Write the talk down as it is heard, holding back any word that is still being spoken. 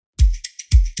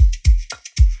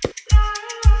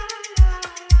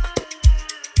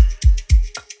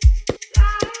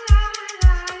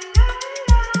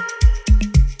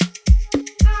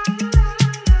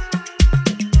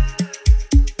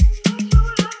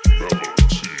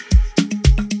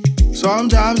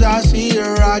Sometimes I see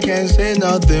her, I can't say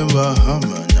nothing but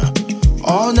humming.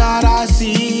 All night I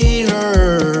see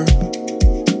her.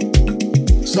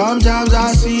 Sometimes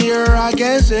I see her, I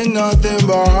can't sing nothing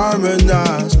but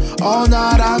harmonize. All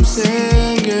night I'm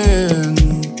singing.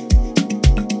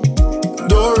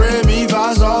 Do, re, mi,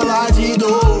 fa, sol, la, ti,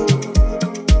 do.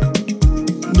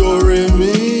 Do, re,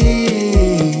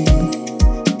 mi.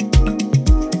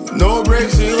 No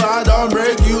breaks till I don't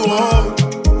break you up.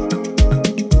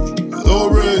 No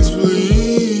breaks,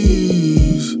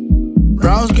 please.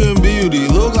 Brown skin beauty,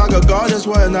 look like a goddess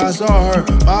when I saw her.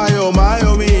 My oh,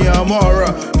 me,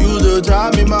 Amora. You the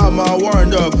time me, mama,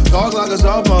 warmed up. Talk like a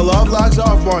sophomore, love like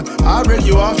sophomore. I break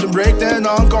you off and break then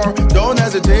encore. Don't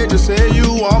hesitate to say you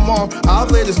want more. I'll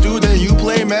play the student, you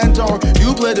play mentor.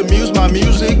 You play the muse, my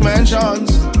music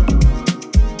mentions.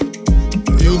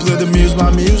 You play the muse, my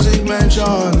music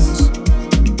mentions.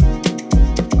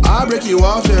 I break you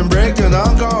off and break then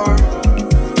encore.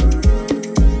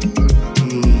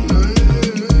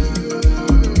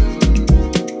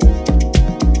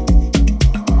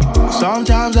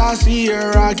 Sometimes I see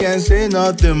her, I can't say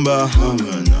nothing but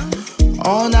humming.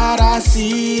 All night I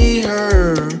see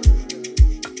her.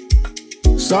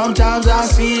 Sometimes I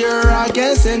see her, I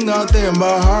can't sing nothing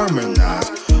but harmonize.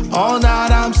 All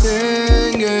night I'm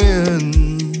singing.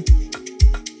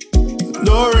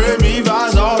 Do, re, mi, fa,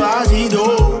 sol, la, ti,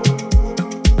 do.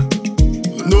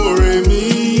 Do, re,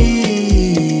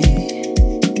 mi.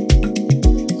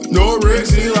 No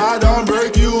breaks till I don't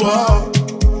break you up.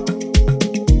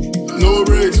 No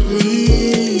breaks,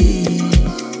 please.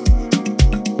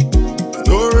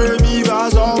 Do, re, mi, fa,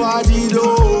 sol, la, ti,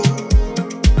 do.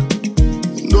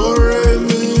 Do, re,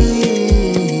 mi.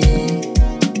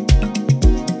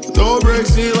 No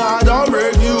breaks till I don't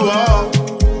break you up.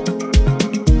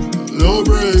 No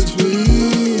breaks, please.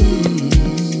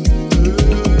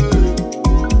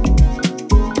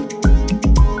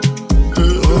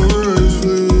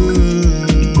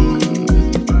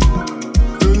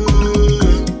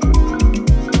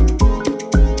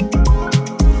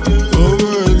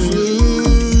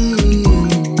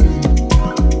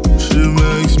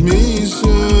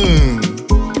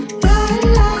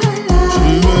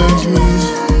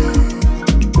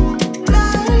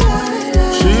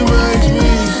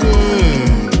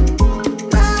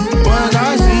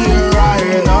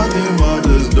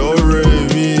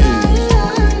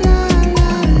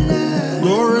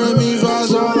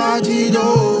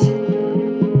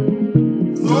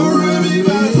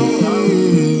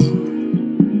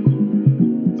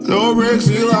 No breaks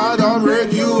till I don't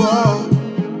break you up.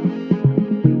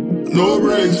 No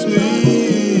breaks, please.